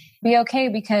it. Be okay,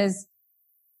 because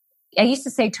I used to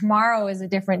say tomorrow is a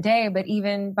different day, but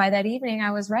even by that evening,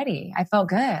 I was ready. I felt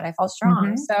good. I felt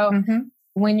strong. Mm-hmm. So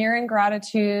when you're in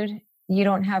gratitude, you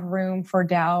don't have room for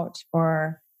doubt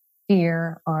or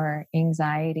fear or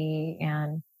anxiety,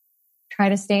 and try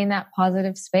to stay in that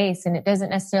positive space. And it doesn't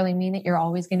necessarily mean that you're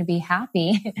always going to be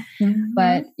happy,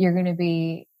 but you're going to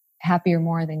be happier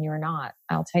more than you're not.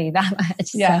 I'll tell you that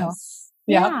much. Yes. So,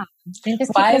 yeah.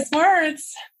 Just wise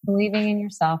words. Believing in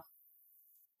yourself.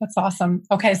 That's awesome.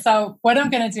 Okay. So what I'm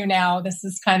going to do now, this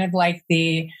is kind of like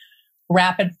the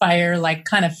rapid fire, like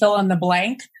kind of fill in the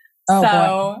blank.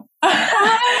 Oh,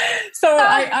 so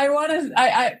I want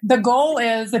to, the goal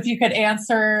is if you could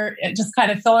answer, just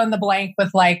kind of fill in the blank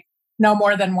with like no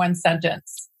more than one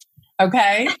sentence.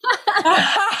 Okay. Okay.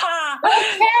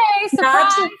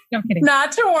 Surprise. No kidding.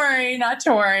 Not to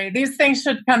worry. These things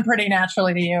should come pretty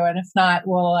naturally to you. And if not,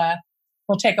 we'll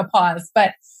take a pause.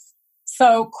 But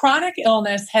so chronic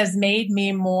illness has made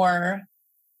me more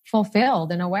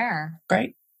fulfilled and aware.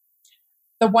 Great.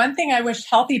 The one thing I wish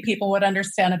healthy people would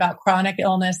understand about chronic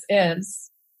illness is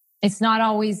it's not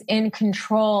always in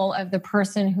control of the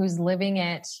person who's living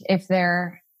it if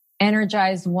they're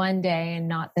energized one day and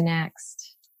not the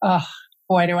next. Oh,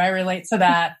 boy, do I relate to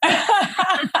that.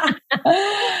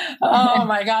 Oh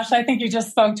my gosh, I think you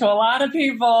just spoke to a lot of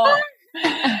people.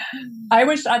 I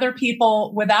wish other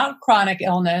people without chronic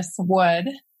illness would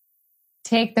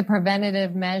take the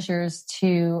preventative measures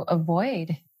to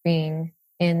avoid being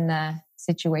in the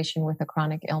situation with a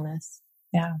chronic illness.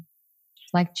 Yeah.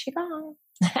 Like Qigong.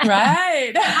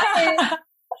 Right.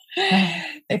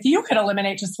 If you could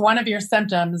eliminate just one of your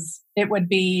symptoms, it would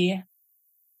be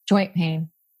joint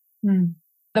pain.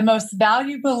 The most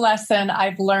valuable lesson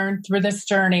I've learned through this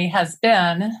journey has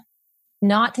been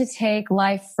not to take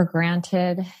life for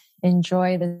granted,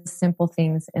 enjoy the simple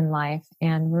things in life,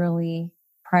 and really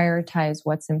prioritize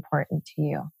what's important to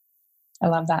you. I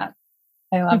love that.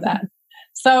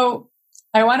 So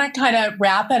I want to kind of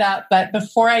wrap it up, but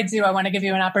before I do, I want to give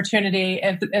you an opportunity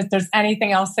if there's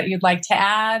anything else that you'd like to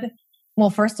add. Well,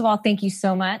 first of all, thank you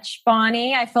so much,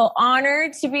 Bonnie. I feel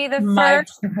honored to be the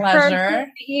first pleasure person that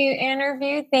you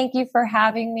interviewed. Thank you for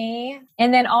having me.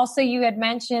 And then also you had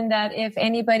mentioned that if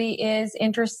anybody is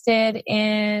interested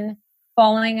in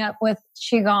following up with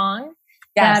Qigong,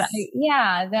 yes.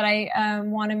 that I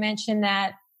want to mention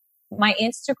that my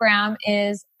Instagram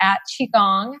is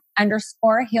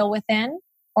 @Qigong_healwithin,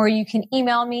 or you can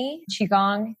email me,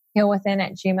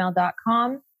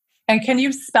 QigongHealWithin@gmail.com. And can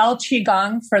you spell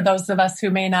Qigong for those of us who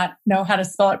may not know how to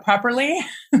spell it properly?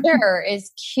 Sure.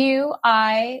 It's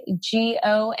Qigong.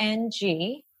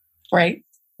 Great.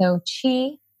 So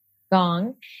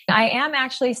Qigong. I am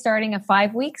actually starting a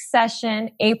 5-week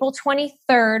session, April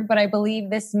 23rd, but I believe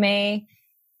this may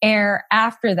air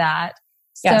after that.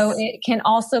 Yes. So it can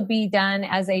also be done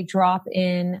as a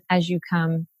drop-in as you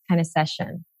come kind of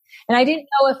session. And I didn't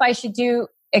know if I should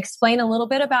explain a little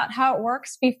bit about how it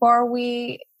works before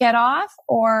we get off,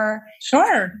 or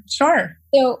Sure.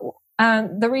 So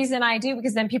The reason I do,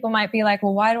 because then people might be like,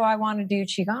 well, why do I want to do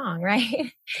Qigong?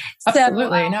 Right.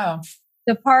 Absolutely. No.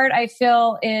 The part I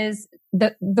feel is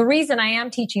the reason I am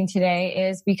teaching today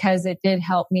is because it did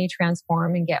help me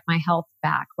transform and get my health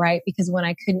back. Right. Because when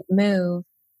I couldn't move,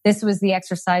 this was the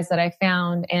exercise that I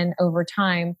found. And over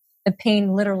time, the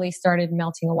pain literally started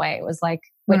melting away. It was like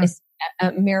witness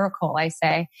a miracle, I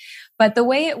say. But the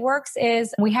way it works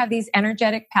is we have these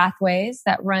energetic pathways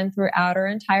that run throughout our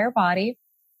entire body.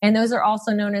 And those are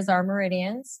also known as our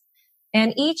meridians.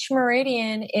 And each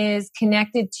meridian is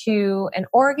connected to an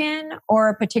organ or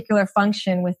a particular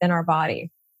function within our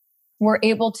body. We're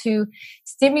able to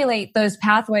stimulate those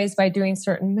pathways by doing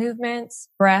certain movements,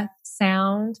 breath,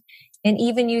 sound, and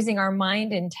even using our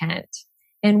mind intent.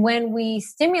 And when we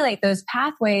stimulate those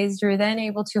pathways, you're then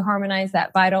able to harmonize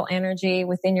that vital energy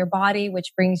within your body,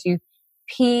 which brings you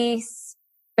peace,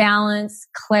 balance,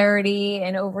 clarity,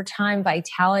 and over time,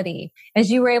 vitality.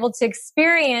 As you were able to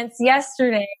experience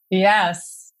yesterday.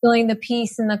 Yes. Feeling the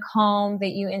peace and the calm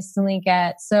that you instantly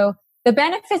get. So the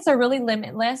benefits are really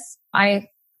limitless. I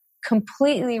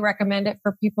completely recommend it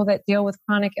for people that deal with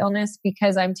chronic illness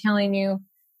because I'm telling you,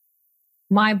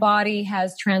 my body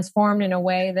has transformed in a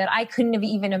way that I couldn't have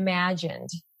even imagined.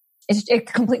 It's a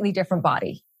completely different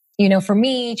body. You know, for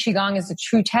me, Qigong is a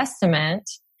true testament.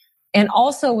 And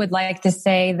also would like to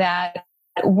say that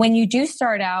when you do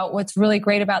start out, what's really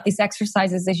great about these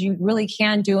exercises is you really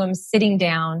can do them sitting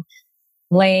down,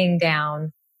 laying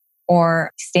down,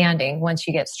 or standing once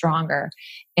you get stronger.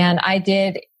 And I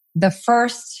did the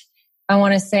first, I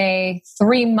want to say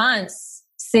 3 months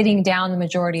sitting down the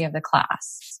majority of the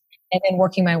class. And then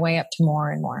working my way up to more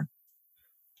and more.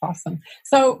 Awesome.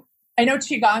 So I know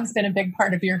Qigong's been a big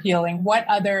part of your healing. What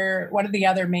are the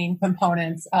other main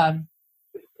components of,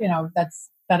 that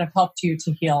have helped you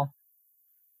to heal?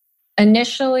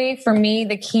 Initially, for me,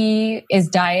 the key is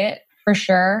diet for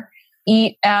sure.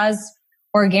 Eat as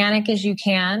organic as you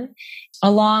can,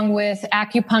 along with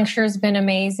acupuncture has been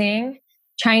amazing.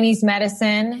 Chinese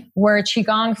medicine, where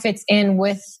Qigong fits in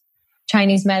with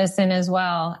Chinese medicine as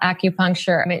well,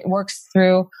 acupuncture. It works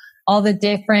through all the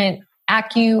different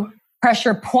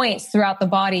acupressure points throughout the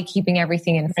body, keeping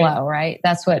everything in flow, right?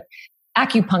 That's what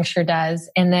acupuncture does.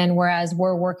 And then whereas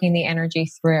we're working the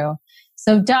energy through.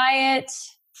 So diet,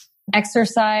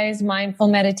 exercise, mindful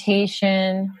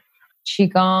meditation,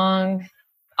 Qigong,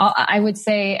 I would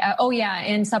say,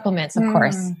 and supplements, of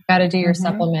course. Got to do your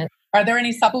supplements. Are there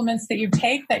any supplements that you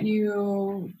take that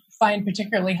you find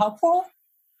particularly helpful?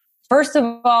 First of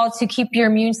all, to keep your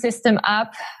immune system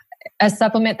up, a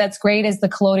supplement that's great is the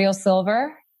colloidal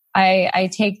silver. I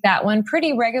take that one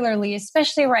pretty regularly,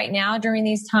 especially right now during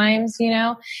these times,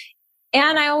 And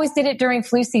I always did it during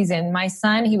flu season. My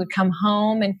son, he would come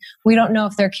home and we don't know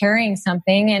if they're carrying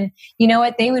something. And you know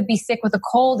what? They would be sick with a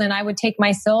cold and I would take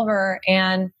my silver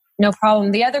and no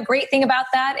problem. The other great thing about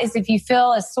that is if you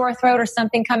feel a sore throat or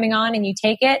something coming on and you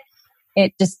take it,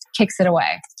 it just kicks it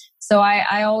away. So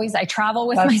I travel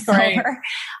with my silver.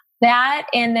 That,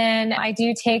 and then I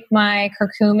do take my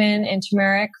curcumin and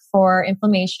turmeric for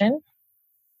inflammation.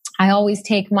 I always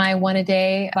take my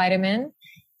 1-a-day vitamin,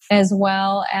 as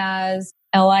well as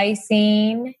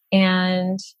L-lysine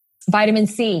and vitamin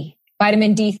C,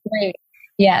 vitamin D3.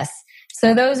 Yes.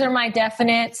 So those are my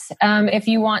definites. If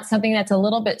you want something that's a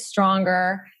little bit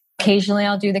stronger, occasionally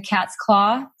I'll do the cat's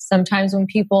claw. Sometimes when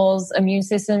people's immune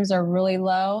systems are really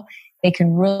low, they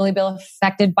can really be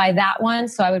affected by that one.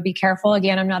 So I would be careful.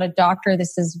 Again, I'm not a doctor.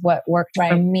 This is what worked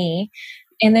for me.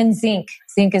 And then zinc.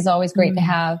 Zinc is always great to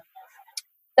have.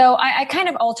 So I kind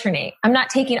of alternate. I'm not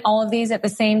taking all of these at the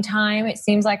same time. It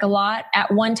seems like a lot.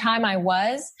 At one time I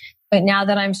was, but now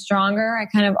that I'm stronger, I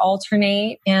kind of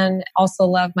alternate and also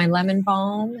love my lemon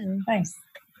balm. And nice.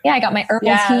 Yeah, I got my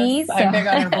herbal teas. So. I'm big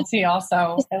on herbal tea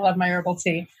also. I love my herbal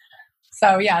tea.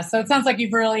 So it sounds like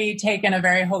you've really taken a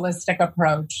very holistic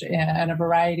approach and a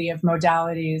variety of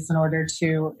modalities in order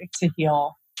to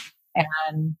heal.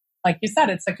 And like you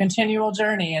said, it's a continual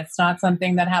journey. It's not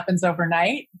something that happens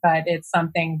overnight, but it's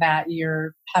something that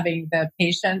you're having the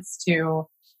patience to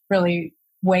really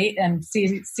wait and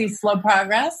see slow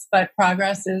progress. But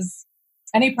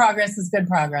any progress is good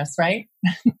progress, right?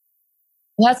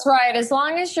 That's right. As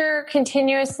long as you're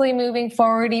continuously moving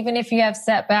forward, even if you have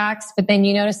setbacks, but then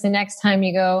you notice the next time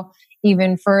you go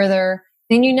even further,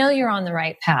 then you're on the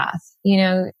right path.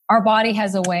 Our body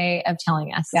has a way of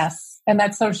telling us. Yes. And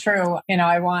that's so true.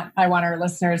 I want our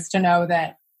listeners to know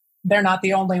that they're not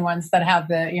the only ones that have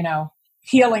the,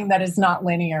 healing that is not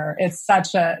linear. It's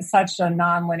such a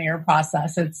non-linear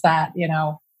process. It's that,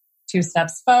 2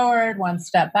 steps forward, 1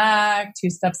 step back, 2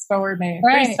 steps forward, maybe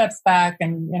 3 steps back,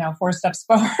 and 4 steps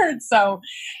forward. So,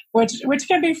 which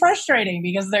can be frustrating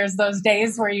because there's those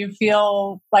days where you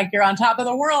feel like you're on top of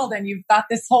the world and you've got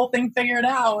this whole thing figured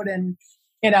out, and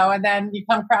and then you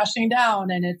come crashing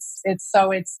down, and it's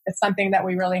something that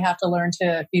we really have to learn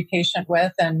to be patient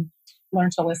with and learn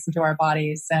to listen to our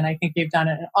bodies. And I think you've done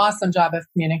an awesome job of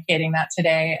communicating that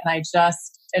today. And I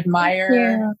just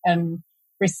admire and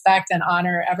respect and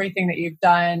honor everything that you've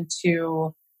done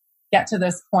to get to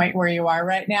this point where you are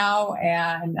right now.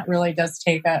 And it really does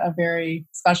take a very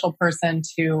special person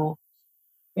to,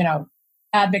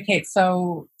 advocate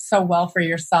so well for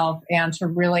yourself and to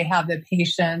really have the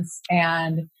patience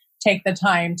and take the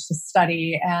time to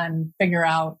study and figure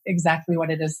out exactly what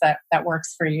it is that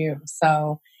works for you.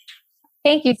 So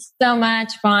thank you so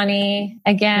much, Bonnie.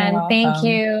 Again, thank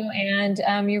you. And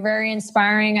you're very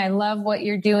inspiring. I love what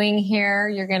you're doing here.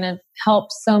 You're going to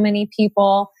help so many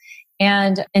people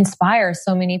and inspire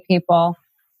so many people.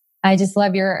 I just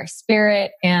love your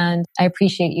spirit, and I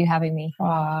appreciate you having me.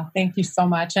 Thank you so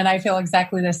much. And I feel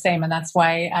exactly the same. And that's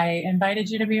why I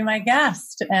invited you to be my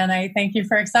guest. And I thank you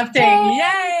for accepting.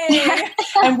 Yay!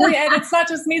 And it's not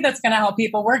just me that's going to help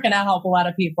people. We're going to help a lot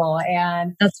of people.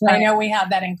 And that's right. I know we have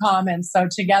that in common. So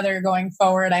together going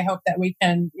forward, I hope that we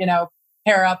can,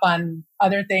 pair up on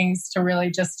other things to really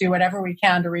just do whatever we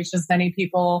can to reach as many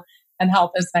people and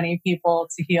help as many people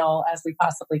to heal as we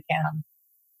possibly can.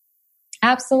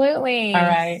 Absolutely. All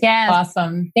right. Yes.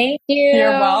 Awesome. Thank you.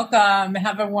 You're welcome.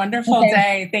 Have a wonderful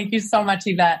day. Thank you so much,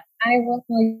 Yvette. I will.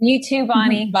 You too,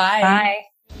 Bonnie. Bye. Bye.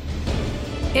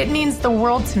 It means the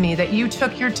world to me that you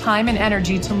took your time and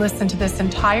energy to listen to this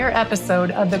entire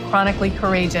episode of The Chronically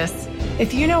Courageous.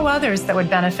 If you know others that would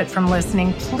benefit from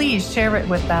listening, please share it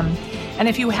with them. And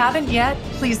if you haven't yet,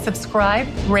 please subscribe,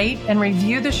 rate, and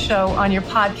review the show on your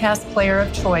podcast player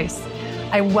of choice.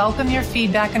 I welcome your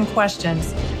feedback and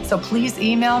questions. So please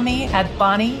email me at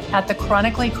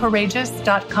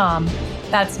bonnie@thechronicallycourageous.com.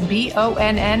 That's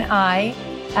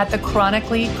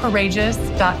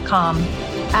BONNI@thechronicallycourageous.com.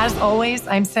 As always,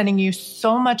 I'm sending you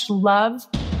so much love,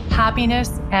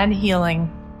 happiness, and healing.